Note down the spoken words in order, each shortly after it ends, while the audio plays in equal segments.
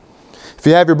If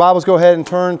you have your Bibles, go ahead and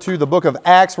turn to the book of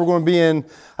Acts. We're going to be in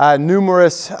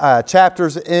numerous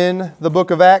chapters in the book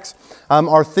of Acts.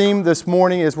 Our theme this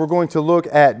morning is we're going to look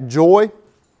at joy.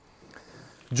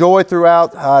 Joy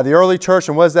throughout the early church,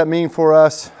 and what does that mean for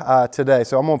us today?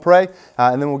 So I'm going to pray,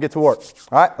 and then we'll get to work.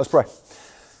 All right, let's pray.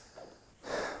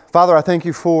 Father, I thank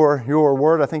you for your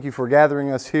word. I thank you for gathering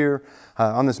us here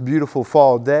on this beautiful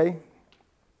fall day.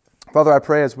 Father, I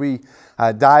pray as we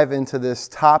dive into this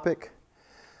topic,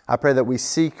 I pray that we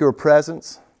seek your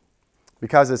presence,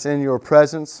 because it's in your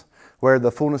presence where the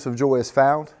fullness of joy is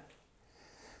found.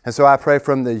 And so I pray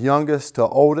from the youngest to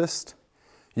oldest,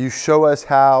 you show us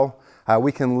how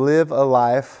we can live a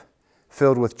life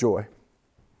filled with joy.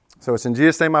 So it's in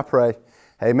Jesus' name I pray.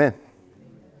 Amen.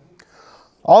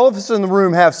 All of us in the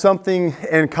room have something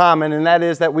in common, and that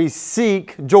is that we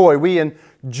seek joy. We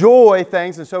enjoy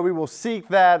things, and so we will seek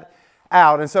that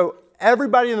out. And so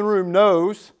everybody in the room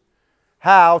knows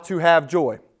how to have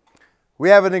joy. We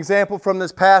have an example from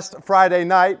this past Friday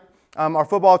night. Our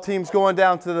football team's going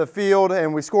down to the field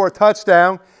and we score a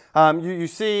touchdown. You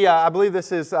see, I believe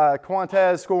this is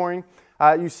Quantez scoring.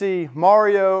 You see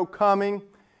Mario coming.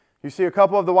 You see a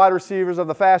couple of the wide receivers of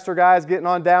the faster guys getting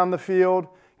on down the field,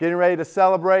 getting ready to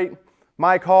celebrate.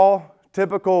 Mike Hall,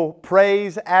 typical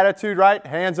praise attitude, right?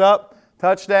 Hands up,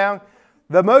 touchdown.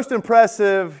 The most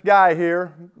impressive guy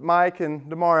here, Mike and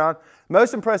Demarion,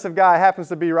 most impressive guy happens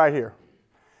to be right here.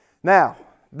 Now,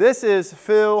 this is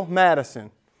Phil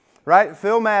Madison, right?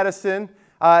 Phil Madison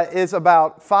is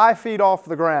about 5 feet off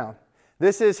the ground.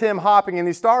 This is him hopping, and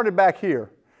he started back here,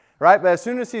 right? But as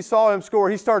soon as he saw him score,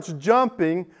 he starts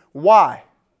jumping. Why?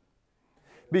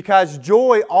 Because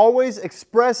joy always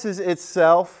expresses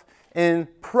itself in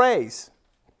praise.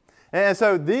 And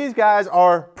so these guys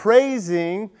are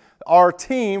praising our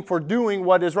team for doing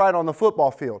what is right on the football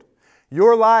field.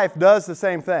 Your life does the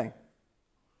same thing.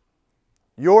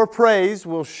 Your praise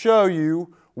will show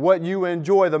you what you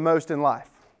enjoy the most in life.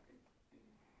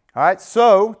 All right,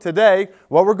 so today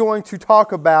what we're going to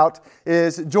talk about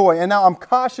is joy. And now I'm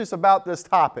cautious about this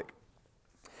topic.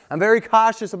 I'm very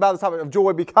cautious about the topic of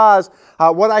joy because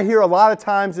what I hear a lot of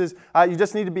times is you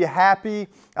just need to be happy.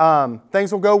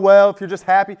 Things will go well if you're just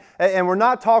happy. And we're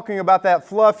not talking about that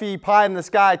fluffy pie in the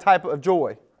sky type of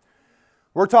joy.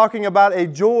 We're talking about a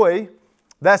joy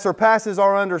that surpasses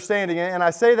our understanding. And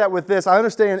I say that with this. I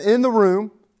understand in the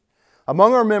room,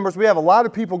 among our members, we have a lot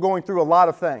of people going through a lot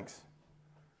of things.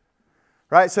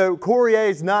 Right, so Courier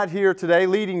is not here today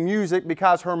leading music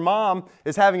because her mom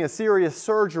is having a serious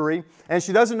surgery and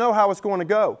she doesn't know how it's going to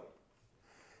go.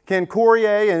 Can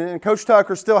Courier and Coach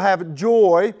Tucker still have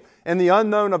joy in the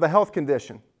unknown of a health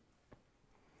condition?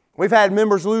 We've had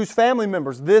members lose family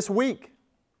members this week.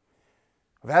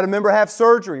 We've had a member have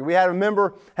surgery. We had a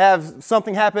member have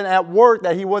something happen at work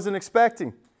that he wasn't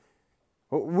expecting.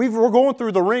 We're going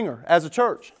through the ringer as a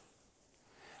church.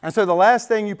 And so the last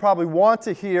thing you probably want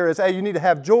to hear is, hey, you need to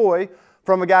have joy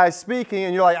from a guy speaking,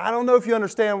 and you're like, I don't know if you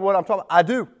understand what I'm talking about. I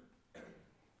do.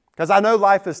 Because I know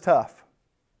life is tough.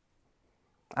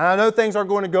 And I know things aren't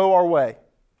going to go our way.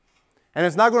 And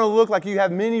it's not going to look like you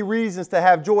have many reasons to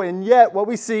have joy. And yet, what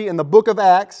we see in the book of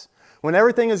Acts, when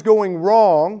everything is going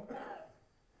wrong,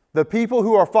 the people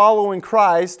who are following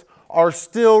Christ are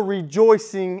still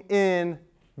rejoicing in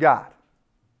God.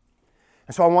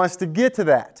 And so I want us to get to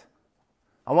that.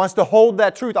 I want us to hold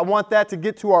that truth. I want that to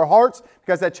get to our hearts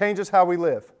because that changes how we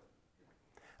live.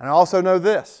 And I also know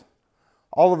this.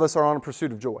 All of us are on a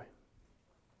pursuit of joy.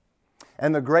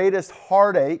 And the greatest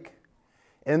heartache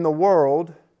in the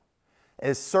world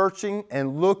is searching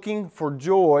and looking for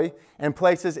joy in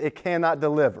places it cannot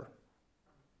deliver.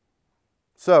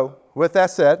 So, with that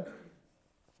said,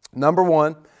 number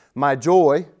one, my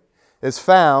joy is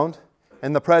found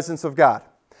in the presence of God.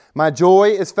 My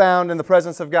joy is found in the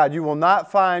presence of God. You will not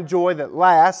find joy that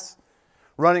lasts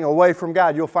running away from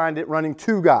God. You'll find it running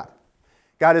to God.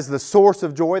 God is the source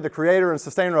of joy, the creator and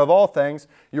sustainer of all things.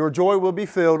 Your joy will be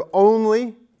filled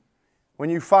only when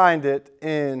you find it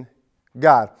in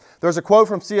God. There's a quote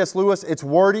from C.S. Lewis. It's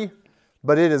wordy,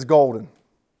 but it is golden.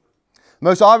 The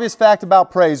most obvious fact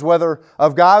about praise, whether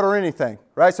of God or anything,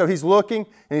 right? So he's looking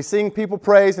and he's seeing people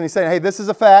praise and he's saying, hey, this is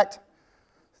a fact.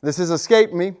 This has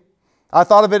escaped me. I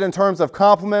thought of it in terms of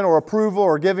compliment or approval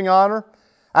or giving honor.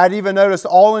 I'd even noticed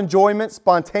all enjoyment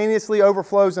spontaneously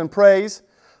overflows in praise.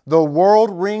 The world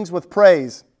rings with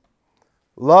praise.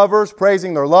 Lovers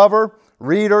praising their lover,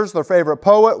 readers their favorite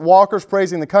poet, walkers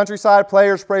praising the countryside,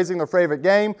 players praising their favorite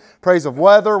game, praise of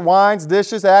weather, wines,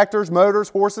 dishes, actors, motors,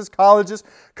 horses, colleges,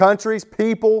 countries,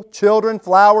 people, children,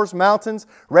 flowers, mountains,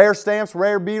 rare stamps,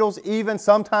 rare beetles, even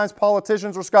sometimes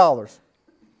politicians or scholars.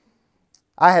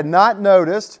 I had not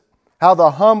noticed how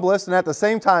the humblest and at the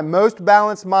same time most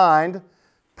balanced mind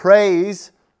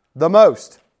praise the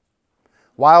most,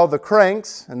 while the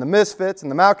cranks and the misfits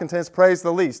and the malcontents praise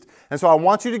the least. And so I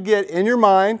want you to get in your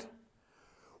mind,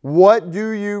 what do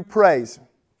you praise?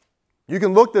 You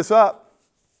can look this up.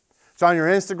 It's on your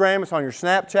Instagram, it's on your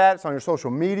Snapchat, it's on your social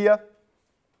media.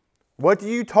 What do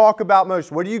you talk about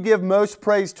most? What do you give most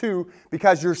praise to?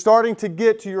 Because you're starting to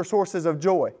get to your sources of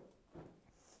joy.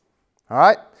 All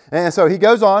right? And so he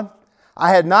goes on. I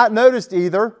had not noticed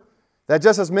either that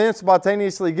just as men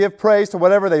spontaneously give praise to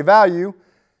whatever they value,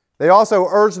 they also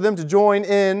urge them to join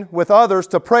in with others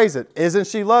to praise it. Isn't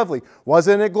she lovely?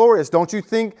 Wasn't it glorious? Don't you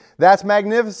think that's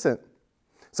magnificent?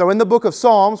 So in the book of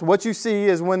Psalms, what you see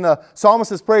is when the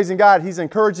psalmist is praising God, he's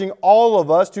encouraging all of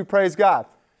us to praise God.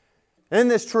 Isn't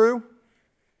this true?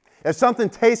 If something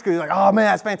tastes good, you're like, oh man,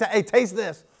 that's fantastic. Hey, taste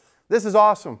this. This is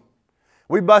awesome.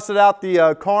 We busted out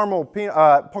the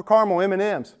caramel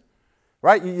M&Ms.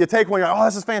 Right? You take one, you're like, oh,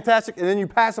 this is fantastic. And then you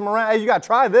pass them around. Hey, you got to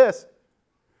try this.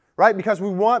 Right? Because we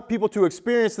want people to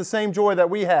experience the same joy that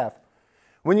we have.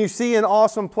 When you see an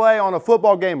awesome play on a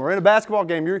football game or in a basketball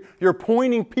game, you're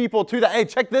pointing people to that. Hey,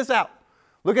 check this out.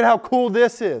 Look at how cool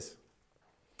this is.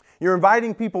 You're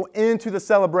inviting people into the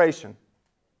celebration.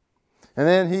 And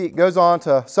then he goes on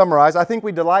to summarize. I think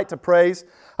we delight to praise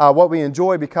what we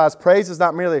enjoy because praise is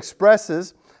not merely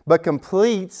expresses, but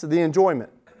completes the enjoyment.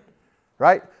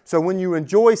 Right? So when you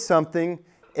enjoy something,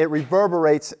 it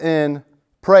reverberates in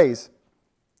praise.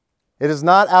 It is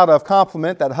not out of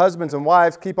compliment that husbands and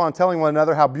wives keep on telling one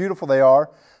another how beautiful they are.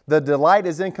 The delight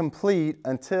is incomplete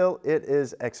until it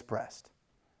is expressed.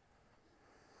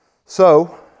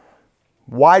 So,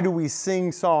 why do we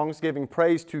sing songs giving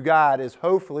praise to God is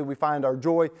hopefully we find our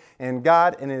joy in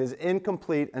God, and it is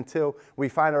incomplete until we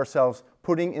find ourselves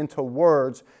putting into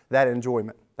words that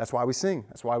enjoyment. That's why we sing.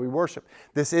 That's why we worship.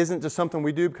 This isn't just something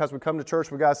we do because we come to church,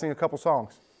 we got to sing a couple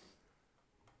songs.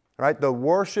 Right? The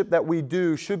worship that we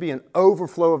do should be an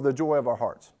overflow of the joy of our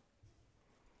hearts.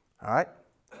 All right?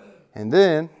 And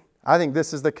then, I think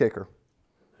this is the kicker.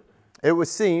 It would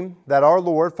seem that our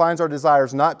Lord finds our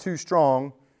desires not too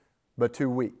strong, but too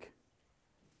weak.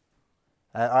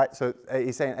 All right? So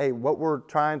he's saying, hey, what we're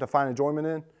trying to find enjoyment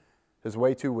in is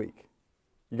way too weak.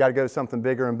 You got to go to something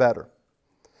bigger and better.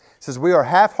 It says, we are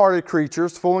half-hearted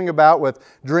creatures fooling about with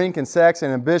drink and sex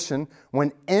and ambition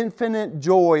when infinite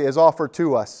joy is offered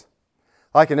to us.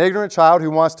 Like an ignorant child who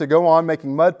wants to go on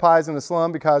making mud pies in the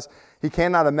slum because he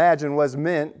cannot imagine what is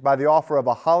meant by the offer of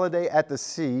a holiday at the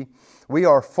sea, we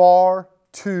are far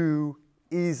too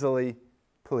easily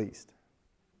pleased.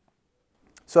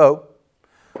 So,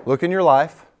 look in your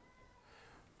life.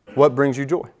 What brings you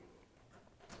joy?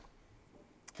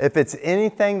 If it's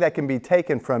anything that can be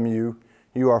taken from you,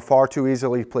 you are far too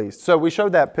easily pleased. So we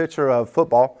showed that picture of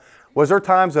football. Was there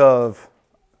times of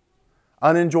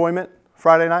unenjoyment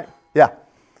Friday night? Yeah.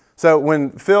 So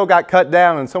when Phil got cut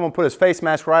down and someone put his face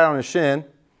mask right on his shin,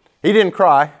 he didn't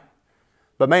cry,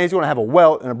 but man, he's going to have a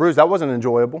welt and a bruise. That wasn't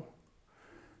enjoyable.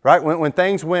 Right? When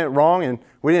things went wrong and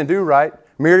we didn't do right,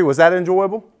 Miri, was that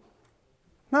enjoyable?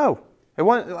 No. It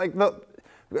wasn't. Like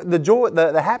the joy,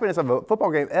 the happiness of a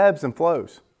football game ebbs and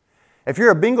flows. If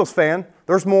you're a Bengals fan,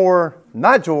 there's more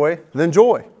not joy than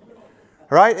joy,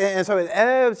 right? And so it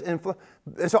ebbs and flows.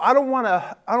 And so I don't want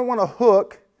to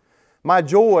hook my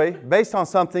joy based on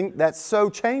something that's so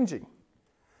changing.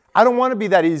 I don't want to be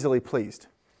that easily pleased.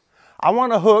 I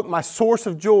want to hook my source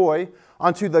of joy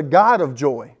onto the God of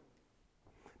joy,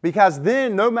 because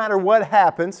then no matter what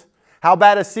happens, how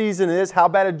bad a season is, how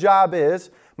bad a job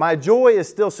is, my joy is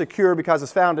still secure because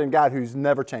it's found in God who's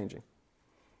never changing.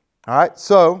 All right,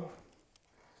 so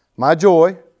my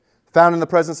joy found in the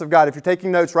presence of God. If you're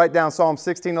taking notes, write down Psalm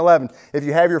 16:11. If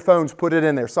you have your phones, put it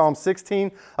in there. Psalm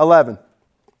 16:11.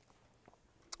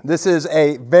 This is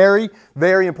a very,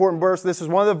 very important verse. This is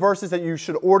one of the verses that you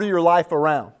should order your life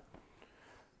around.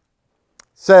 It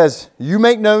says, you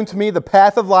make known to me the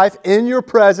path of life. In your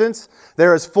presence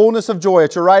there is fullness of joy.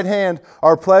 At your right hand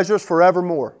are pleasures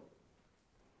forevermore.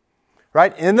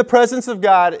 Right? In the presence of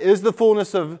God is the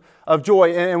fullness of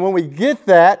joy. And when we get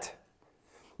that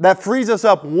frees us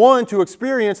up, one, to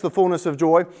experience the fullness of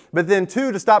joy, but then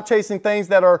two, to stop chasing things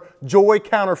that are joy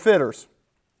counterfeiters.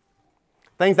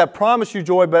 Things that promise you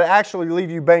joy, but actually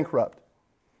leave you bankrupt.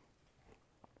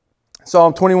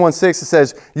 Psalm 21:6, it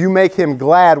says, you make him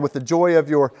glad with the joy of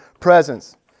your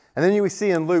presence. And then we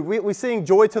see in Luke, we sing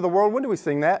joy to the world. When do we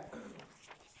sing that?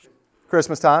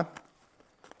 Christmas time.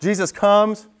 Jesus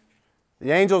comes. The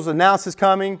angels announce his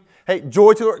coming. Hey,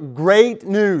 joy to the world. Great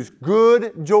news.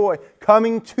 Good joy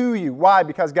coming to you. Why?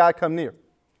 Because God come near.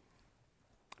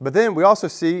 But then we also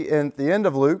see in the end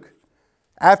of Luke,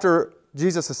 after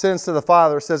Jesus ascends to the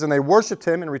Father, it says, and they worshiped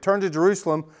him and returned to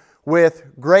Jerusalem with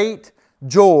great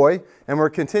joy, and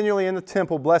were continually in the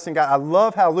temple blessing God. I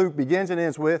love how Luke begins and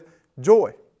ends with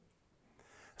joy.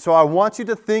 So I want you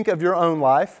to think of your own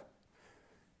life.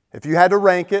 If you had to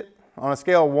rank it on a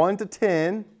scale of 1 to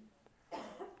 10,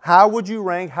 how would you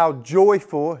rank how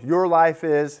joyful your life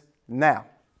is now?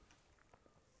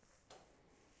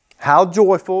 How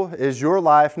joyful is your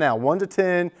life now? 1 to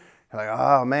 10, you're like,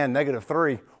 oh man,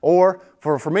 -3. Or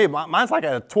for me, mine's like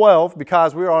a 12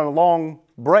 because we're on a long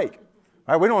break.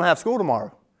 Right? We don't have school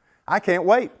tomorrow. I can't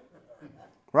wait.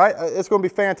 Right? It's going to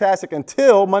be fantastic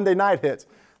until Monday night hits.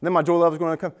 Then my joy level is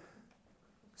going to come.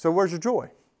 So where's your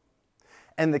joy?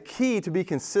 And the key to be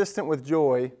consistent with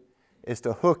joy is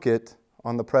to hook it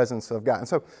on the presence of God. And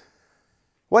so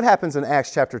what happens in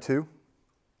Acts chapter 2?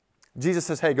 Jesus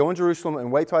says, hey, go in Jerusalem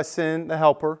and wait till I send the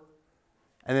helper.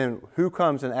 And then who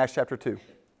comes in Acts chapter 2?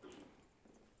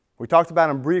 We talked about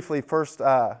him briefly first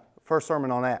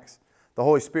sermon on Acts, the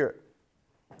Holy Spirit.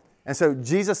 And so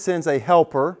Jesus sends a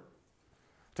helper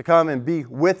to come and be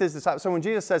with his disciples. So when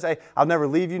Jesus says, hey, I'll never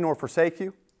leave you nor forsake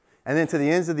you, and then to the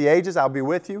ends of the ages I'll be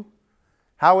with you,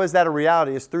 how is that a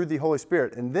reality? It's through the Holy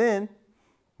Spirit. And then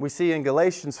we see in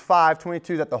Galatians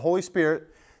 5:22 that the Holy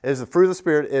Spirit is the fruit of the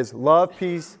Spirit is love,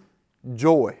 peace,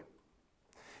 joy.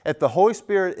 If the Holy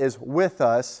Spirit is with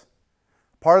us,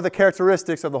 part of the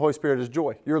characteristics of the Holy Spirit is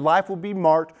joy. Your life will be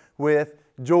marked with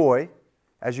joy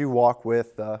as you walk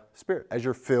with the Spirit, as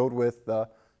you're filled with the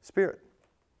Spirit.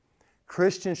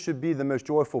 Christians should be the most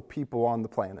joyful people on the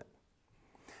planet.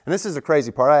 And this is the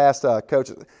crazy part. I asked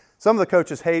coaches. Some of the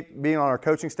coaches hate being on our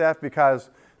coaching staff because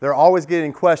they're always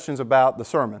getting questions about the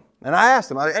sermon. And I asked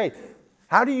them, hey,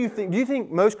 how do you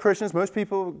think most Christians, most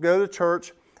people go to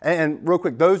church, and real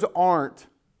quick, those aren't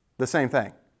the same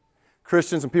thing.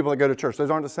 Christians and people that go to church, those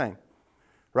aren't the same,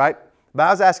 right? But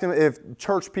I was asking if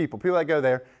church people that go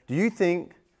there, do you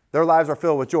think their lives are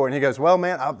filled with joy? And he goes, well,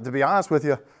 man, to be honest with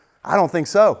you, I don't think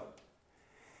so.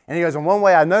 And he goes, and one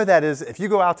way I know that is if you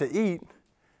go out to eat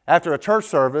after a church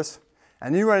service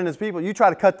and you run into people, you try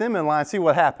to cut them in line and see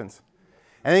what happens.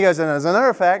 And he goes, and as a matter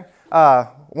of fact,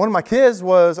 one of my kids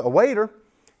was a waiter,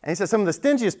 and he said some of the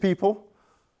stingiest people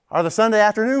are the Sunday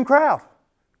afternoon crowd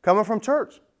coming from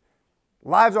church.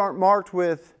 Lives aren't marked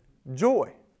with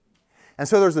joy. And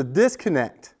so there's a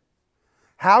disconnect.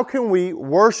 How can we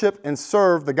worship and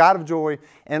serve the God of joy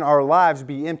and our lives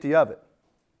be empty of it?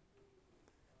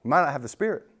 We might not have the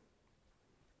Spirit.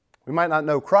 We might not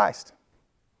know Christ.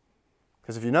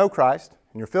 Because if you know Christ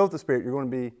and you're filled with the Spirit, you're going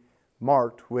to be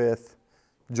marked with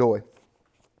joy.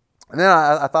 And then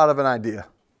I thought of an idea.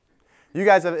 You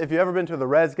guys, if you've ever been to the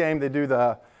Reds game, they do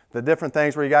the different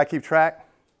things where you got to keep track.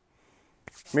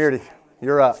 Meardy,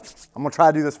 you're up. I'm going to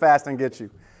try to do this fast and get you.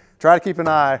 Try to keep an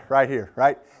eye right here,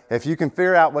 right? If you can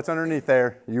figure out what's underneath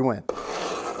there, you win.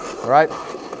 All right?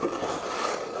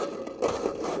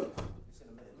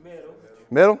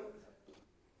 Middle?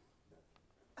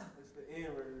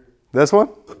 This one?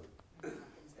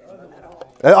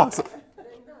 Awesome.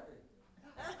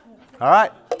 All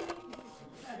right.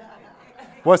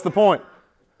 What's the point?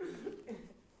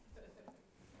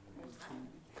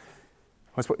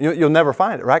 You'll never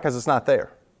find it, right? Because it's not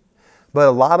there. But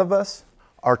a lot of us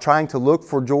are trying to look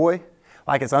for joy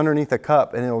like it's underneath a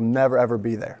cup and it'll never, ever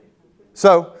be there.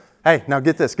 So, hey, now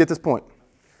get this point.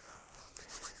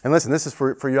 And listen, this is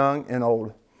for young and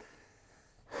old.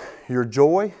 Your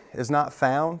joy is not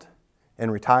found in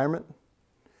retirement,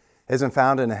 isn't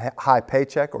found in a high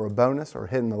paycheck or a bonus or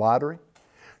hitting the lottery.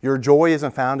 Your joy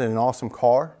isn't found in an awesome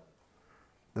car,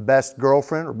 the best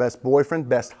girlfriend or best boyfriend,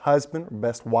 best husband or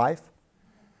best wife.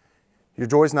 Your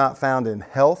joy is not found in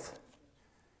health.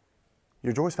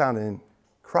 Your joy is found in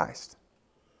Christ.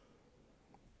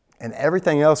 And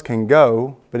everything else can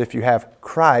go, but if you have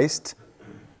Christ,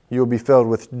 you'll be filled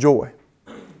with joy.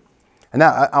 And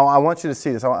now, I want you to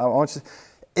see this. I want you to,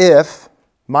 if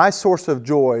my source of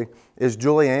joy is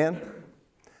Julianne,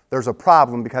 there's a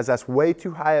problem because that's way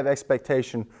too high of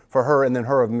expectation for her and then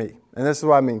her of me. And this is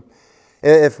what I mean.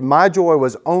 If my joy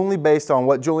was only based on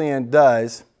what Julianne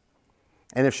does,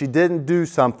 and if she didn't do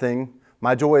something,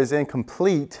 my joy is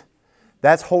incomplete,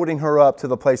 that's holding her up to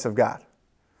the place of God.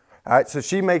 All right, so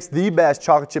she makes the best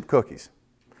chocolate chip cookies.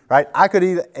 Right? I could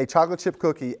eat a chocolate chip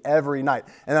cookie every night.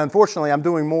 And unfortunately, I'm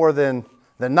doing more than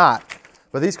not.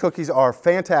 But these cookies are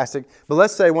fantastic. But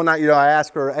let's say one night, I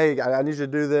ask her, hey, I need you to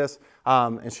do this.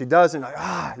 And she does, and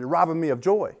you're robbing me of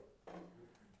joy.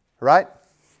 Right?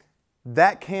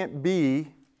 That can't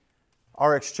be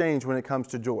our exchange when it comes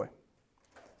to joy.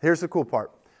 Here's the cool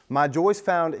part. My joy is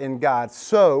found in God,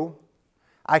 so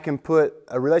I can put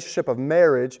a relationship of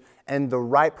marriage and the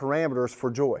right parameters for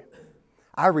joy.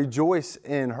 I rejoice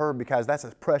in her because that's a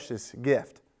precious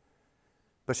gift.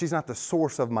 But she's not the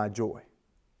source of my joy.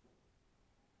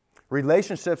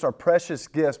 Relationships are precious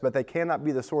gifts, but they cannot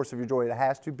be the source of your joy. It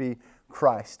has to be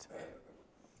Christ.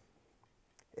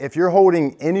 If you're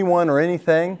holding anyone or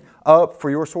anything up for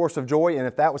your source of joy, and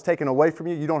if that was taken away from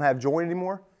you, you don't have joy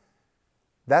anymore,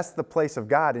 that's the place of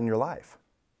God in your life.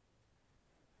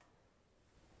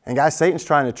 And guys, Satan's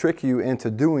trying to trick you into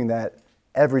doing that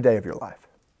every day of your life.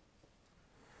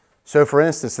 So for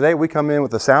instance, today we come in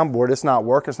with a soundboard, it's not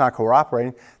working, it's not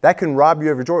cooperating. That can rob you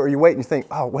of your joy, or you wait and you think,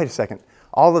 oh, wait a second.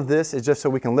 All of this is just so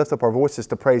we can lift up our voices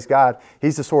to praise God.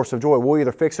 He's the source of joy. We'll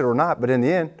either fix it or not, but in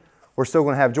the end, we're still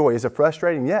going to have joy. Is it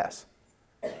frustrating? Yes.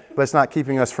 But it's not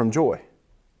keeping us from joy.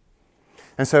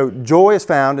 And so joy is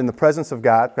found in the presence of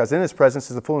God, because in His presence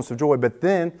is the fullness of joy. But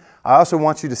then I also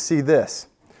want you to see this.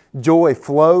 Joy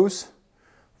flows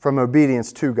from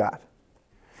obedience to God.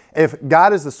 If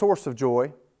God is the source of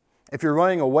joy, if you're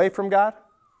running away from God,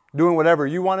 doing whatever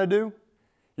you want to do,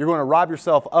 you're going to rob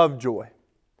yourself of joy.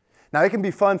 Now, it can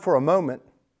be fun for a moment,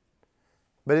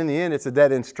 but in the end, it's a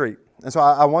dead-end street. And so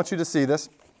I want you to see this.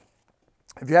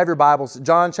 If you have your Bibles,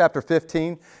 John chapter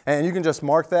 15, and you can just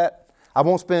mark that. I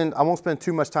won't spend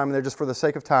too much time in there just for the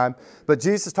sake of time. But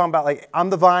Jesus is talking about, like, I'm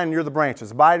the vine and you're the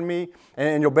branches. Abide in me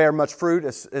and you'll bear much fruit.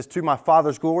 It's to my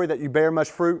Father's glory that you bear much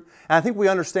fruit. And I think we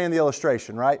understand the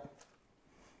illustration, right?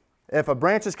 If a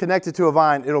branch is connected to a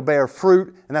vine, it'll bear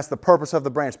fruit, and that's the purpose of the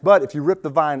branch. But if you rip the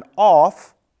vine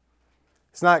off,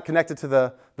 it's not connected to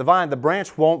the vine, the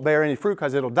branch won't bear any fruit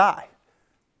because it'll die.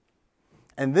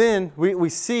 And then we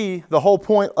see the whole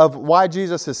point of why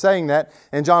Jesus is saying that.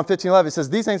 In John 15:11, it says,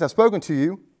 these things I've spoken to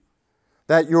you,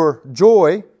 that your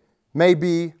joy may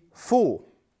be full.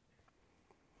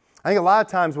 I think a lot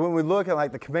of times when we look at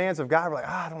like the commands of God, we're like,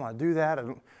 I don't want to do that,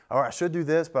 or I should do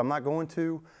this, but I'm not going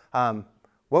to.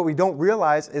 What we don't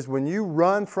realize is when you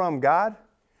run from God,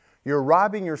 you're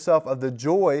robbing yourself of the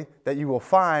joy that you will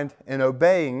find in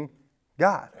obeying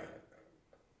God.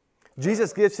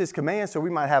 Jesus gives His commands so we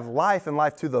might have life and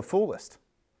life to the fullest.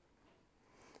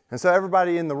 And so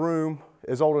everybody in the room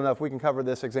is old enough we can cover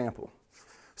this example.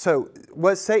 So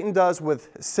what Satan does with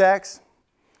sex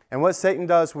and what Satan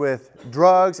does with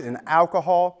drugs and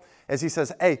alcohol is he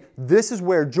says, hey, this is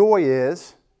where joy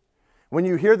is. When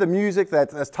you hear the music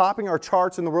that's topping our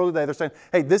charts in the world today, they're saying,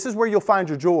 hey, this is where you'll find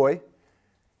your joy.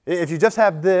 If you just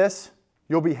have this,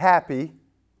 you'll be happy.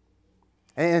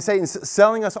 And Satan's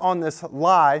selling us on this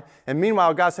lie. And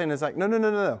meanwhile, God's saying, it's like,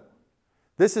 no.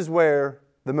 This is where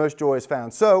the most joy is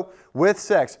found. So, with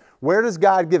sex, where does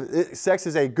God give it? Sex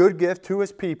is a good gift to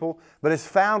His people, but it's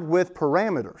found with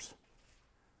parameters.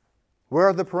 Where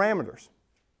are the parameters?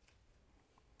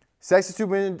 Sex is to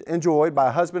be enjoyed by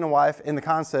a husband and wife in the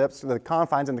concepts, the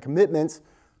confines, and the commitments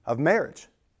of marriage.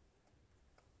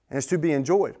 And it's to be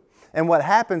enjoyed. And what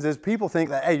happens is people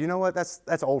think that, hey, you know what,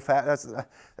 that's old fat,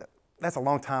 that's a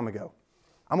long time ago.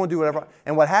 I'm going to do whatever.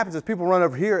 And what happens is people run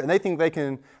over here and they think they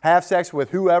can have sex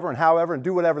with whoever and however and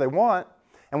do whatever they want.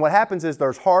 And what happens is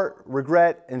there's heart,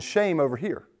 regret, and shame over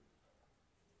here.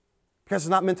 Because it's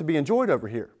not meant to be enjoyed over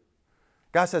here.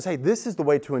 God says, hey, this is the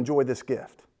way to enjoy this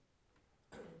gift.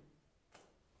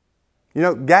 You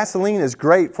know, gasoline is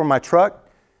great for my truck.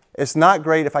 It's not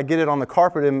great if I get it on the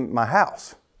carpet in my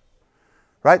house.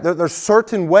 Right? There's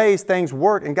certain ways things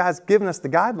work, and God's given us the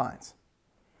guidelines.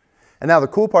 And now the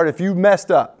cool part, if you messed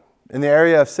up in the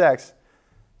area of sex,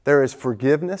 there is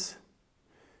forgiveness,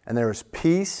 and there is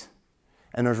peace,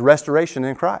 and there's restoration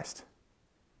in Christ.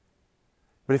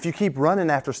 But if you keep running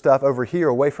after stuff over here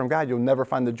away from God, you'll never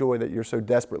find the joy that you're so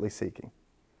desperately seeking.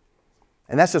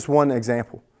 And that's just one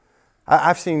example.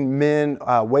 I've seen men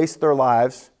waste their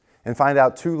lives and find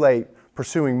out too late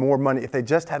pursuing more money if they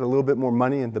just had a little bit more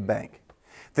money in the bank.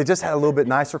 If they just had a little bit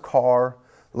nicer car,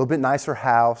 a little bit nicer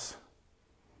house,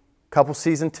 a couple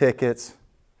season tickets,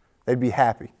 they'd be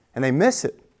happy. And they miss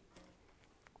it.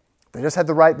 They just had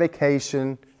the right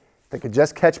vacation. They could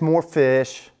just catch more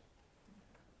fish.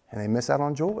 And they miss out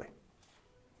on joy.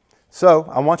 So,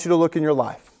 I want you to look in your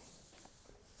life.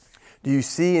 Do you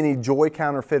see any joy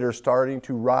counterfeiters starting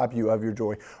to rob you of your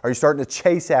joy? Are you starting to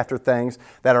chase after things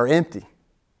that are empty?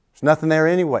 There's nothing there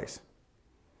anyways.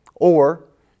 Or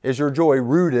is your joy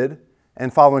rooted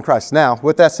and following Christ? Now,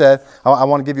 with that said, I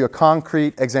want to give you a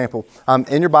concrete example.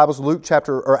 In your Bibles,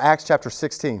 Acts chapter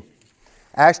 16.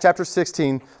 Acts chapter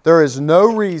 16, there is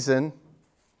no reason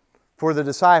for the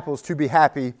disciples to be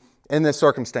happy in this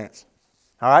circumstance.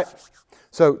 All right?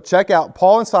 So check out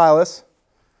Paul and Silas.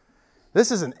 This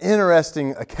is an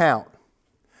interesting account.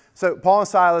 So Paul and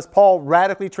Silas, Paul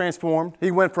radically transformed. He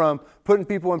went from putting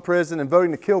people in prison and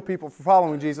voting to kill people for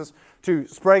following Jesus to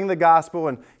spreading the gospel.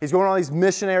 And he's going on these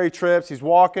missionary trips. He's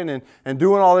walking and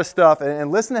doing all this stuff.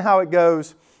 And listen to how it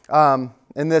goes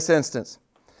in this instance.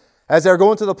 As they were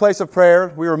going to the place of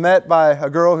prayer, we were met by a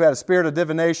girl who had a spirit of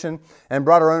divination and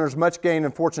brought her owners much gain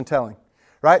in fortune telling.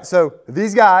 Right? So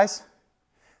these guys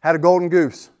had a golden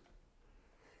goose.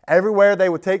 Everywhere they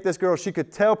would take this girl, she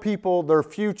could tell people their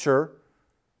future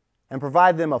and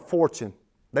provide them a fortune.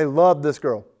 They loved this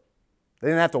girl. They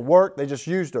didn't have to work, they just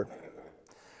used her.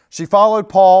 She followed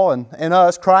Paul and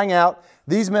us, crying out,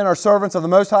 "These men are servants of the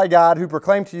Most High God who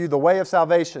proclaim to you the way of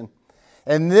salvation."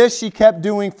 And this she kept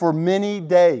doing for many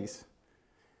days.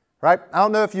 Right? I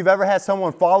don't know if you've ever had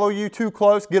someone follow you too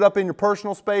close, get up in your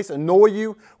personal space, annoy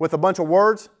you with a bunch of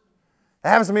words. It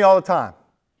happens to me all the time.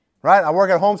 Right? I work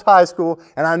at Holmes High School,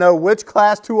 and I know which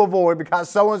class to avoid because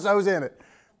so-and-so's in it.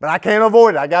 But I can't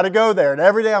avoid it. I got to go there. And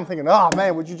every day I'm thinking, oh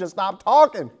man, would you just stop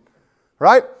talking?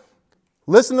 Right?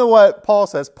 Listen to what Paul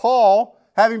says. Paul,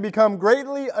 having become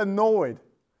greatly annoyed.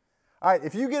 All right,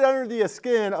 if you get under the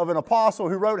skin of an apostle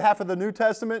who wrote half of the New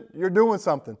Testament, you're doing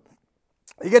something.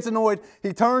 He gets annoyed.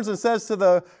 He turns and says to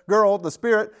the girl, the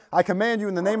spirit, "I command you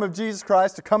in the name of Jesus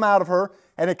Christ to come out of her."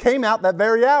 And it came out that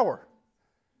very hour.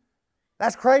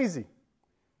 That's crazy.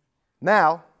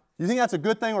 Now, you think that's a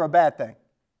good thing or a bad thing?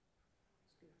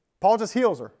 Paul just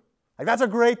heals her. Like, that's a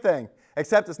great thing,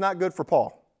 except it's not good for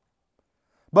Paul.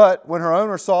 But when her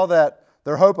owners saw that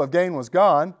their hope of gain was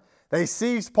gone, they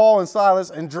seized Paul and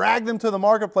Silas and dragged them to the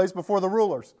marketplace before the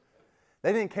rulers.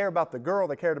 They didn't care about the girl,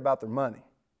 they cared about their money.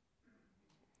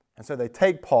 And so they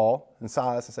take Paul and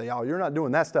Silas and say, "Oh, you're not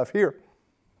doing that stuff here."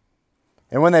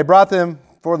 And when they brought them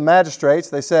for the magistrates,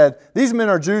 they said, "These men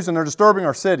are Jews and they're disturbing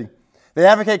our city. They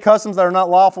advocate customs that are not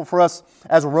lawful for us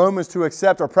as Romans to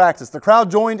accept or practice." The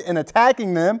crowd joined in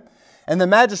attacking them, and the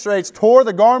magistrates tore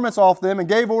the garments off them and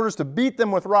gave orders to beat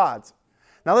them with rods.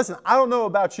 Now listen, I don't know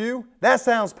about you, that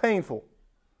sounds painful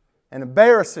and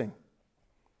embarrassing.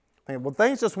 Well,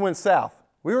 things just went south.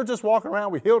 We were just walking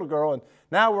around, we healed a girl, and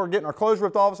now we're getting our clothes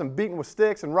ripped off us and beaten with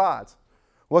sticks and rods.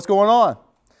 What's going on?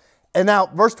 And now,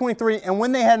 verse 23, "And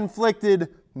when they had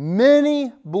inflicted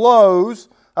many blows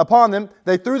upon them,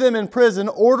 they threw them in prison,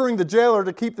 ordering the jailer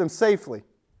to keep them safely."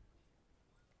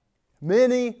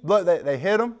 Many blows. They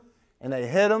hit them, and they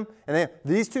hit them, and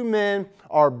these two men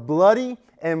are bloody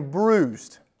and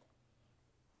bruised.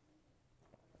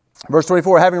 Verse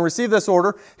 24, "Having received this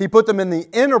order, he put them in the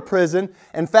inner prison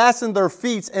and fastened their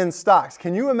feet in stocks."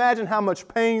 Can you imagine how much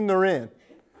pain they're in?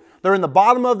 They're in the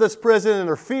bottom of this prison and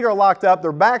their feet are locked up,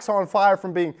 their backs are on fire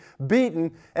from being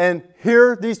beaten, and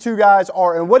here these two guys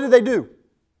are. And what did they do?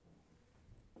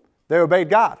 They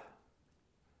obeyed God.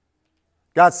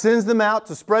 God sends them out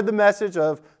to spread the message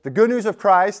of the good news of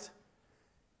Christ.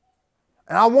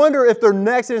 And I wonder if their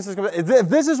next instance, if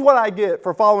this is what I get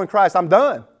for following Christ, I'm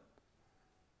done.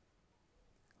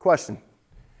 Question: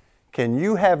 can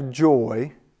you have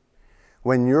joy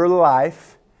when your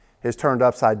life is turned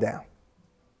upside down?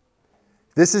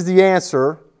 This is the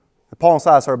answer that Paul and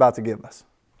Silas are about to give us.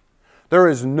 There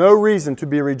is no reason to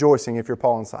be rejoicing if you're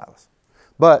Paul and Silas.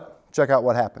 But check out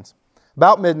what happens.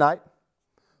 About midnight,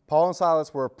 Paul and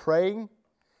Silas were praying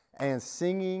and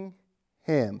singing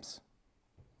hymns.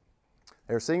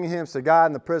 They were singing hymns to God,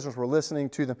 and the prisoners were listening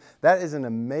to them. That is an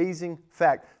amazing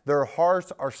fact. Their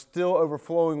hearts are still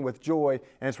overflowing with joy,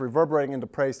 and it's reverberating into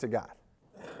praise to God.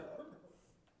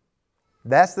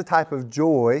 That's the type of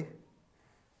joy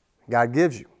God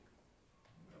gives you.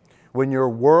 When your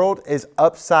world is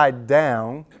upside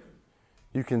down,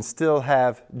 you can still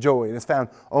have joy. And it's found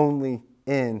only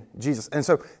in Jesus. And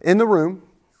so in the room,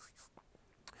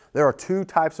 there are two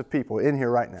types of people in here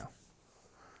right now.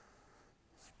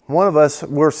 One of us,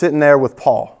 we're sitting there with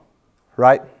Paul,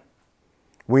 right?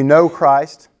 We know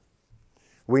Christ.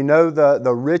 We know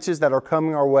the riches that are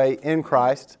coming our way in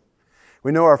Christ.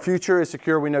 We know our future is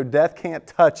secure. We know death can't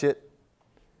touch it.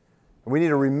 We need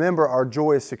to remember our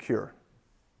joy is secure.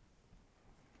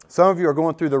 Some of you are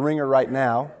going through the ringer right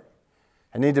now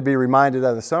and need to be reminded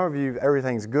of it. Some of you,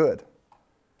 everything's good.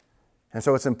 And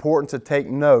so it's important to take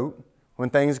note when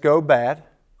things go bad,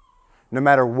 no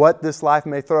matter what this life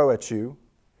may throw at you,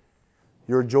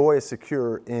 your joy is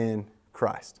secure in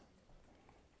Christ.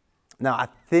 Now, I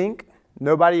think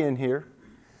nobody in here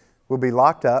will be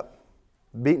locked up,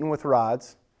 beaten with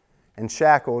rods, and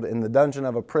shackled in the dungeon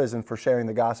of a prison for sharing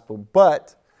the gospel.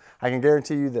 But I can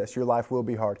guarantee you this, your life will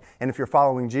be hard. And if you're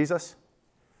following Jesus,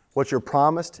 what you're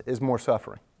promised is more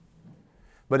suffering.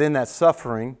 But in that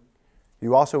suffering,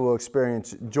 you also will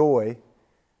experience joy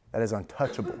that is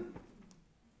untouchable.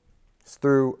 It's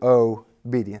through,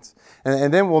 obedience.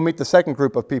 And then we'll meet the second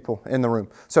group of people in the room.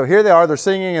 So here they are, they're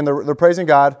singing and they're praising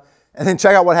God. And then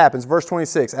check out what happens. Verse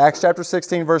 26, Acts chapter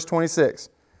 16, verse 26.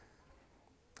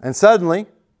 And suddenly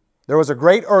there was a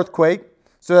great earthquake,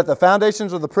 so that the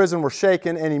foundations of the prison were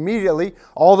shaken, and immediately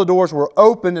all the doors were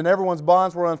opened and everyone's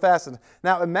bonds were unfastened.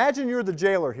 Now imagine you're the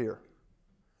jailer here.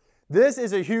 This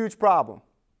is a huge problem.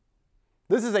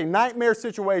 This is a nightmare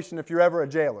situation if you're ever a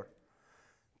jailer.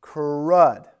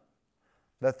 Crud.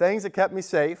 The things that kept me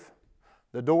safe,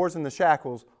 the doors and the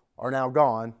shackles, are now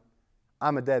gone.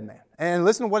 I'm a dead man. And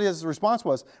listen to what his response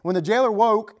was. When the jailer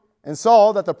woke and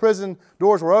saw that the prison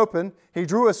doors were open, he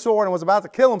drew his sword and was about to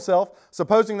kill himself,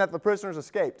 supposing that the prisoners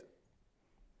escaped.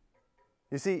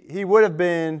 You see, he would have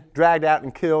been dragged out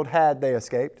and killed had they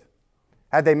escaped,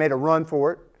 had they made a run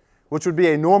for it, which would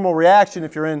be a normal reaction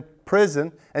if you're in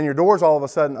prison and your doors all of a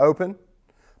sudden open.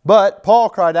 But Paul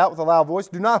cried out with a loud voice,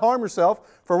 "Do not harm yourself,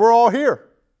 for we're all here."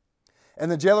 And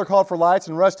the jailer called for lights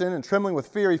and rushed in, and trembling with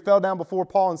fear, he fell down before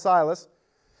Paul and Silas.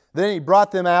 Then he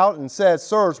brought them out and said,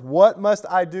 "Sirs, what must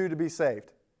I do to be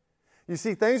saved?" You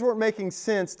see, things weren't making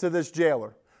sense to this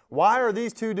jailer. Why are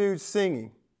these two dudes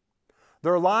singing?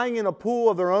 They're lying in a pool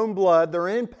of their own blood. They're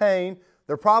in pain.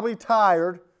 They're probably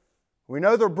tired. We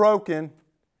know they're broken.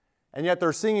 And yet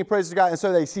they're singing praise to God. And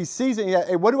so he sees it.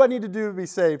 Hey, what do I need to do to be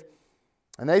saved?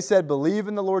 And they said, "Believe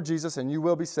in the Lord Jesus, and you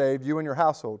will be saved, you and your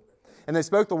household." And they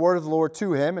spoke the word of the Lord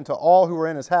to him and to all who were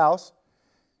in his house.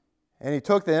 And he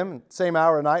took them, same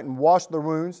hour of night, and washed their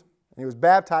wounds. And he was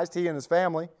baptized, he and his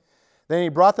family. Then he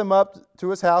brought them up to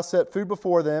his house, set food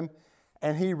before them,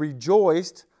 and he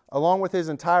rejoiced, along with his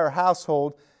entire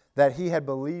household, that he had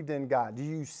believed in God. Do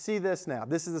you see this now?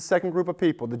 This is the second group of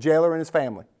people, the jailer and his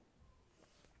family.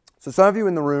 So some of you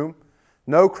in the room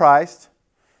know Christ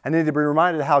and need to be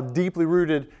reminded how deeply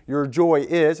rooted your joy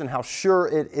is and how sure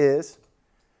it is.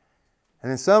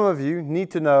 And then some of you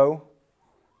need to know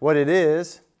what it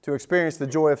is to experience the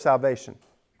joy of salvation.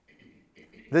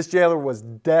 This jailer was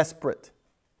desperate.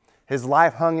 His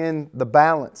life hung in the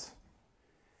balance.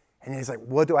 And he's like,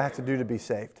 what do I have to do to be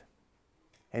saved?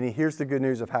 And he hears the good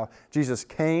news of how Jesus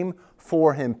came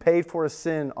for him, paid for his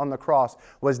sin on the cross,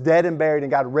 was dead and buried, and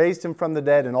God raised him from the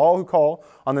dead, and all who call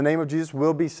on the name of Jesus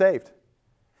will be saved.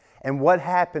 And what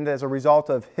happened as a result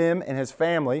of him and his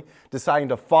family deciding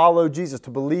to follow Jesus, to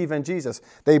believe in Jesus?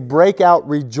 They break out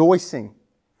rejoicing.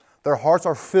 Their hearts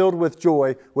are filled with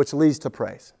joy, which leads to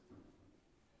praise.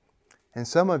 And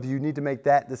some of you need to make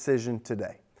that decision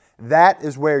today. That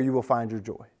is where you will find your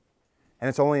joy. And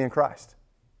it's only in Christ.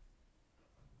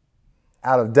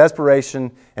 Out of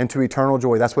desperation into eternal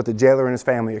joy. That's what the jailer and his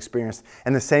family experienced.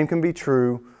 And the same can be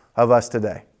true of us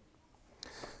today.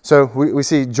 So we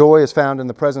see joy is found in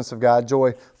the presence of God.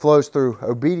 Joy flows through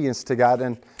obedience to God.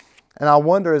 And I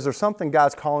wonder, is there something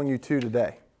God's calling you to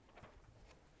today?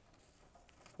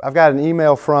 I've got an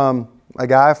email from a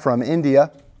guy from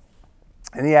India,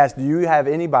 and he asked, do you have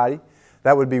anybody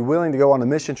that would be willing to go on a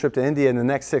mission trip to India in the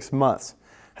next 6 months?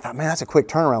 I thought, man, that's a quick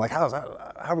turnaround. Like, how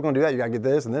are we going to do that? You got to get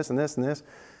this and this and this and this.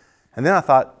 And then I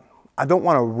thought, I don't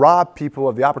want to rob people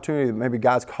of the opportunity that maybe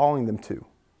God's calling them to.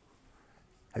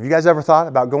 Have you guys ever thought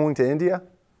about going to India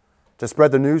to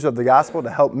spread the news of the gospel, to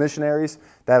help missionaries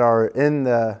that are in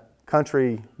the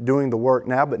country doing the work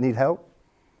now but need help?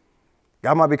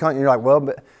 God might be calling you. You're like, well,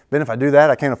 but Ben, if I do that,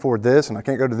 I can't afford this and I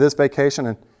can't go to this vacation.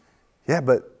 And yeah,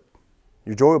 but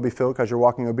your joy will be filled because you're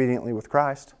walking obediently with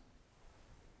Christ.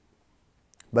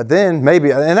 But then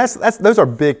maybe, and those are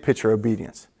big picture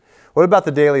obedience. What about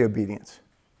the daily obedience?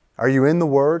 Are you in the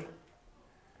Word?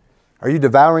 Are you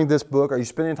devouring this book? Are you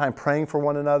spending time praying for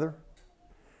one another?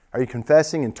 Are you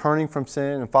confessing and turning from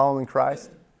sin and following Christ?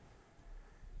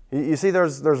 You see,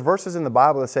 there's verses in the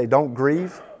Bible that say, don't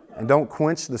grieve and don't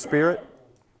quench the Spirit.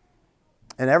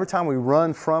 And every time we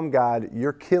run from God,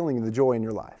 you're killing the joy in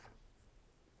your life.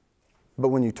 But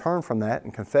when you turn from that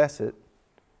and confess it,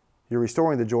 you're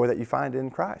restoring the joy that you find in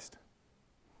Christ.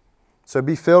 So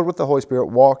be filled with the Holy Spirit,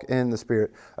 walk in the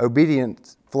Spirit.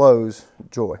 Obedience flows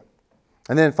joy.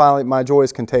 And then finally, my joy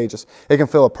is contagious. It can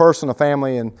fill a person, a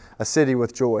family, and a city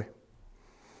with joy.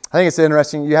 I think it's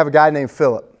interesting. You have a guy named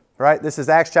Philip, right? This is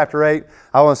Acts chapter 8.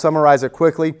 I want to summarize it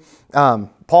quickly.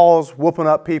 Paul's whooping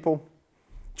up people.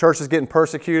 Church is getting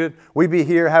persecuted. We'd be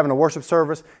here having a worship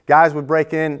service. Guys would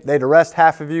break in. They'd arrest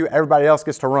half of you. Everybody else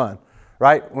gets to run,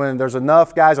 right? When there's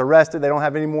enough guys arrested, they don't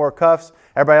have any more cuffs.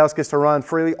 Everybody else gets to run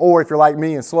freely. Or if you're like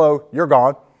me and slow, you're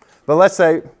gone. But let's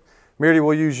say Mirdy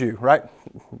will use you, right?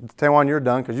 Taewon, you're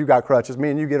done because you got crutches. Me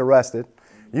and you get arrested.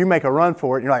 You make a run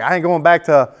for it. You're like, I ain't going back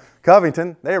to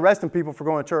Covington. They arresting people for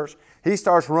going to church. He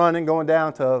starts running, going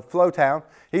down to Flowtown.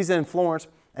 He's in Florence.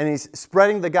 and he's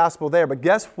spreading the gospel there. But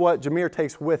guess what Jameer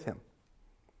takes with him?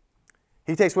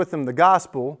 He takes with him the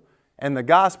gospel, and the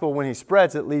gospel, when he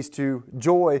spreads it, leads to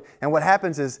joy. And what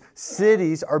happens is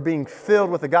cities are being filled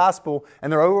with the gospel,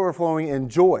 and they're overflowing in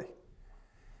joy.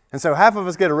 And so half of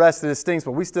us get arrested, it stinks,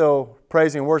 but we still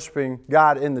praising and worshiping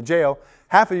God in the jail.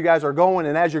 Half of you guys are going,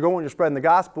 and as you're going, you're spreading the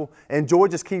gospel, and joy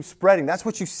just keeps spreading. That's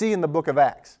what you see in the book of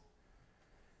Acts.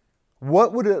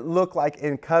 What would it look like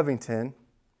in Covington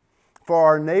for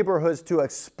our neighborhoods to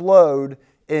explode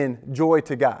in joy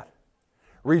to God?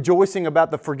 Rejoicing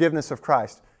about the forgiveness of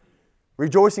Christ.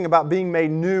 Rejoicing about being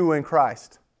made new in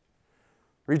Christ.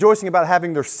 Rejoicing about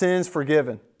having their sins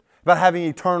forgiven. About having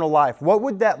eternal life. What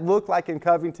would that look like in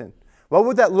Covington? What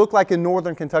would that look like in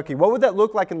northern Kentucky? What would that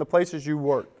look like in the places you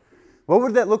work? What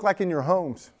would that look like in your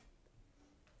homes?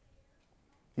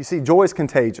 You see, joy is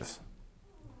contagious.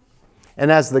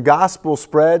 And as the gospel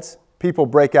spreads, people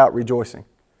break out rejoicing.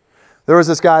 There was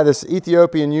this guy, this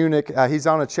Ethiopian eunuch. He's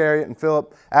on a chariot, and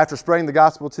Philip, after spreading the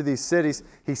gospel to these cities,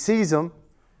 he sees them,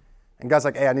 and God's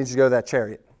like, hey, I need you to go to that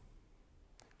chariot.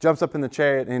 Jumps up in the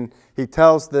chariot, and he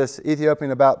tells this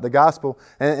Ethiopian about the gospel.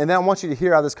 And then I want you to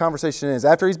hear how this conversation is.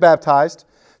 After he's baptized,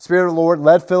 Spirit of the Lord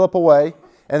led Philip away,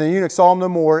 and the eunuch saw him no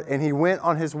more, and he went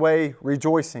on his way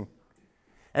rejoicing.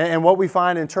 And what we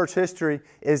find in church history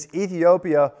is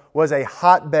Ethiopia was a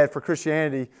hotbed for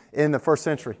Christianity in the first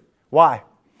century. Why?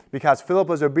 Because Philip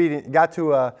was obedient, got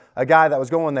to a guy that was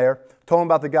going there, told him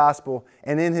about the gospel,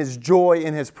 and in his joy,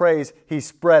 in his praise, he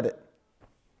spread it.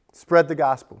 Spread the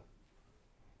gospel.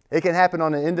 It can happen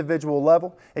on an individual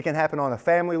level. It can happen on a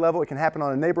family level. It can happen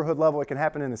on a neighborhood level. It can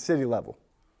happen in a city level.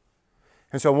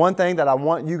 And so one thing that I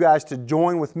want you guys to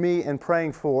join with me in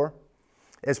praying for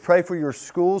is pray for your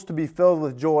schools to be filled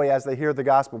with joy as they hear the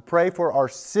gospel. Pray for our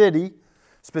city,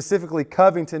 specifically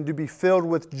Covington, to be filled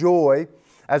with joy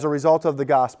as a result of the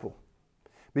gospel.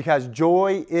 Because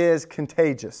joy is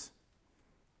contagious.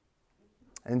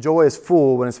 And joy is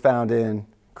full when it's found in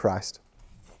Christ.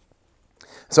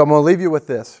 So I'm going to leave you with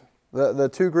this, the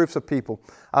two groups of people.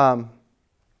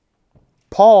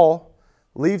 Paul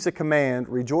leaves a command,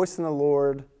 rejoice in the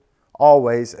Lord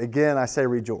always. Again, I say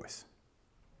rejoice.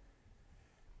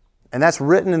 And that's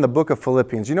written in the book of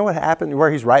Philippians. You know what happened,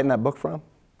 where he's writing that book from?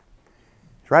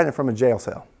 He's writing it from a jail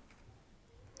cell.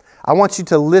 I want you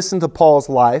to listen to Paul's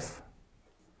life,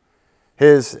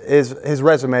 his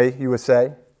resume, you would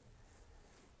say.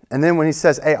 And then when he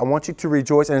says, hey, I want you to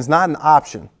rejoice, and it's not an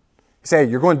option. He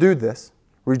said, you're going to do this.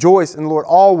 Rejoice in the Lord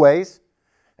always.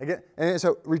 Again, and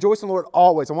so rejoice in the Lord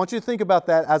always. I want you to think about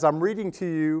that as I'm reading to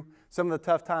you some of the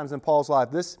tough times in Paul's life.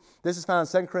 This is found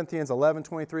in 2 Corinthians 11,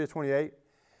 23 to 28.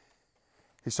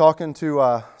 He's talking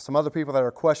to some other people that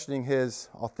are questioning his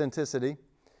authenticity.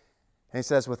 And he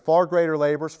says, with far greater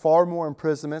labors, far more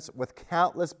imprisonments, with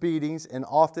countless beatings, and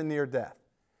often near death.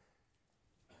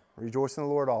 Rejoice in the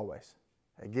Lord always.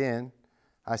 Again,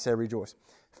 I say rejoice.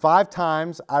 5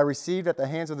 times I received at the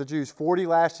hands of the Jews 40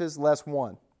 lashes less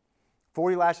 1.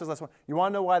 40 lashes less 1. You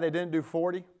want to know why they didn't do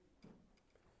 40?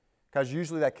 Because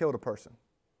usually that killed a person.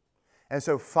 And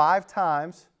so 5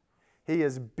 times he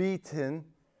is beaten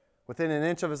within an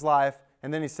inch of his life.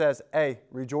 And then he says, hey,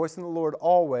 rejoice in the Lord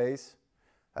always.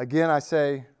 Again, I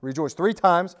say rejoice. 3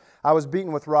 times I was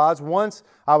beaten with rods. Once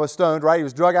I was stoned, right? He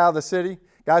was drug out of the city.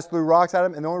 Guys threw rocks at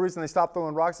him. And the only reason they stopped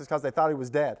throwing rocks is because they thought he was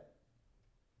dead.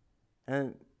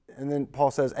 And then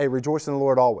Paul says, hey, rejoice in the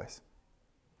Lord always.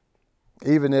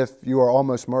 Even if you are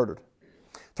almost murdered.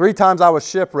 3 times I was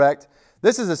shipwrecked.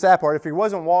 This is the sad part. If he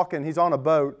wasn't walking, he's on a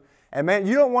boat. And man,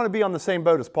 you don't want to be on the same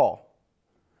boat as Paul.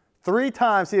 3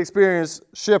 times he experienced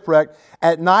shipwreck.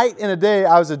 At night and a day,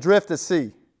 I was adrift at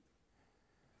sea.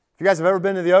 If you guys have ever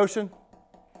been to the ocean,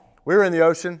 we were in the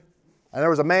ocean, and there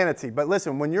was a manatee. But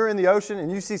listen, when you're in the ocean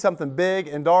and you see something big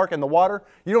and dark in the water,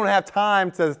 you don't have time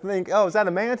to think, oh, is that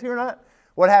a manatee or not?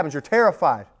 What happens? You're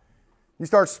terrified. You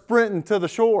start sprinting to the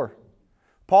shore.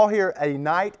 Paul here, a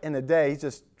night and a day, he's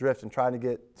just drifting, trying to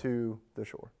get to the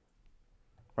shore.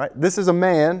 Right? This is a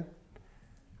man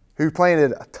who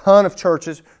planted a ton of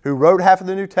churches, who wrote half of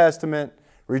the New Testament,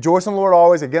 rejoice in the Lord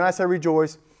always. Again, I say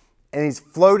rejoice. And he's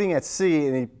floating at sea,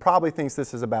 and he probably thinks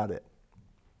this is about it.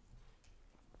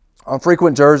 On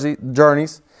frequent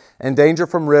journeys, and danger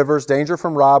from rivers, danger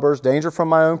from robbers, danger from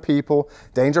my own people,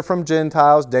 danger from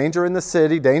Gentiles, danger in the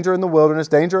city, danger in the wilderness,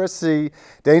 danger at sea,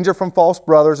 danger from false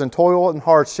brothers, and toil and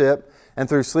hardship, and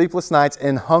through sleepless nights,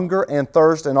 and hunger and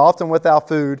thirst, and often without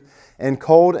food, and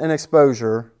cold and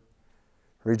exposure,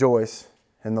 rejoice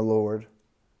in the Lord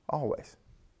always.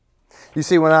 You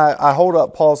see, when I hold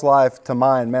up Paul's life to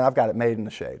mine, man, I've got it made in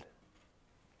the shade.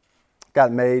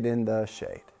 Got it made in the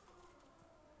shade.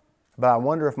 but I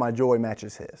wonder if my joy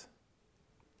matches his.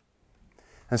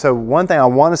 And so one thing I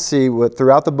want to see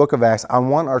throughout the book of Acts, I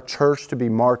want our church to be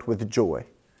marked with joy.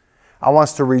 I want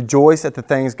us to rejoice at the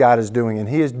things God is doing. And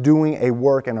He is doing a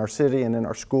work in our city and in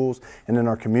our schools and in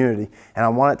our community. And I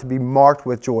want it to be marked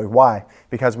with joy. Why?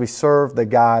 Because we serve the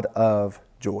God of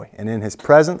joy. And in His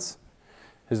presence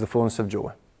is the fullness of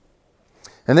joy.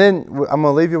 And then I'm going to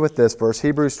leave you with this verse,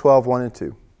 Hebrews 12, 1 and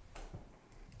 2.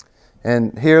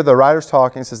 And here the writer's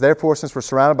talking. It says, therefore, since we're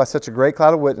surrounded by such a great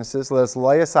cloud of witnesses, let us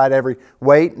lay aside every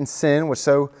weight and sin which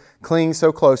so clings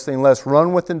so closely, and let us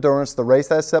run with endurance the race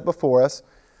that is set before us,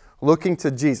 looking to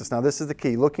Jesus. Now this is the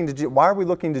key. Looking to Why are we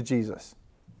looking to Jesus?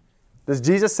 Does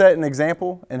Jesus set an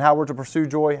example in how we're to pursue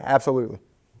joy? Absolutely.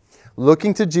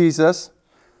 Looking to Jesus,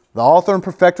 the author and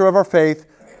perfecter of our faith,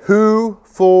 who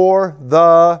for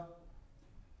the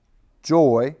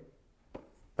joy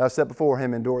that was set before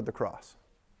Him endured the cross.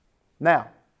 Now,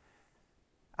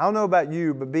 I don't know about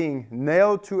you, but being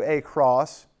nailed to a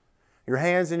cross, your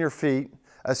hands and your feet,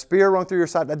 a spear run through your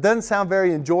side, that doesn't sound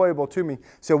very enjoyable to me.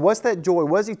 So what's that joy?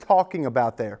 What is He talking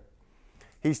about there?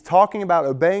 He's talking about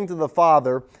obeying to the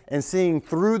Father and seeing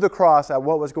through the cross at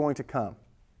what was going to come.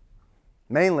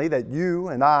 Mainly that you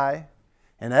and I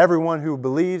and everyone who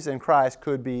believes in Christ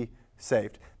could be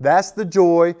saved. That's the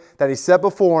joy that He set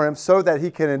before Him so that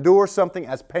He can endure something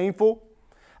as painful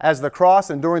as the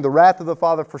cross, enduring the wrath of the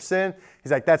Father for sin.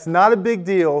 He's like, that's not a big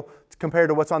deal compared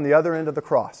to what's on the other end of the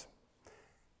cross.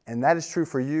 And that is true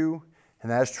for you,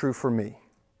 and that is true for me.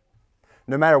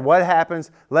 No matter what happens,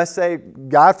 let's say,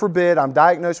 God forbid, I'm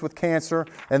diagnosed with cancer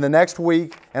in the next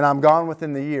week, and I'm gone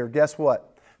within the year. Guess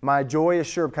what? My joy is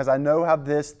sure because I know how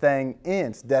this thing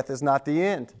ends. Death is not the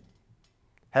end.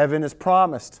 Heaven is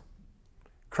promised.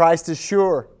 Christ is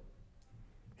sure.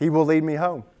 He will lead me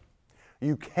home.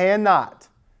 You cannot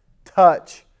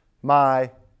touch my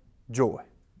joy.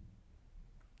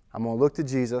 I'm going to look to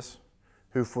Jesus,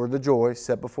 who for the joy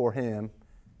set before Him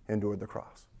endured the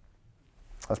cross.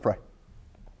 Let's pray.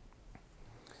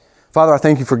 Father, I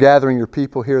thank You for gathering Your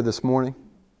people here this morning.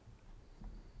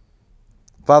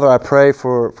 Father, I pray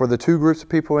for the two groups of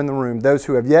people in the room, those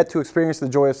who have yet to experience the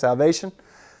joy of salvation.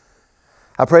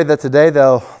 I pray that today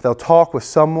they'll talk with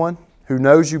someone who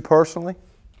knows You personally,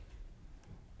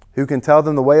 who can tell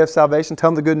them the way of salvation, tell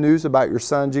them the good news about Your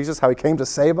Son, Jesus, how He came to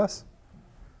save us.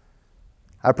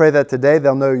 I pray that today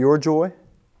they'll know Your joy.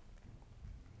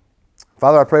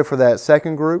 Father, I pray for that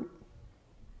second group,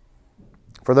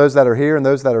 for those that are here and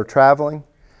those that are traveling.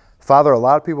 Father, a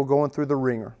lot of people going through the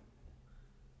ringer.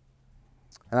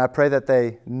 And I pray that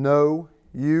they know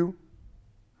You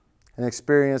and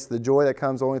experience the joy that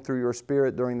comes only through Your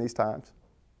Spirit during these times.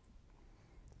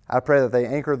 I pray that they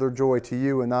anchor their joy to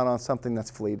You and not on something that's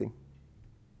fleeting.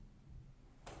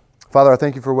 Father, I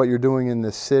thank You for what You're doing in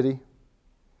this city.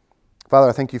 Father,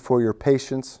 I thank You for Your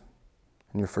patience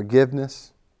and Your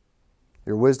forgiveness,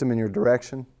 Your wisdom and Your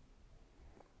direction.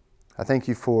 I thank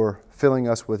You for filling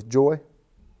us with joy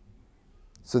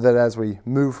so that as we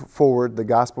move forward, the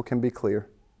gospel can be clear.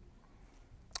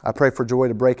 I pray for joy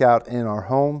to break out in our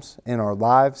homes, in our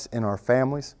lives, in our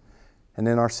families, and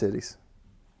in our cities.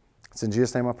 It's in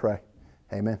Jesus' name I pray.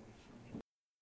 Amen.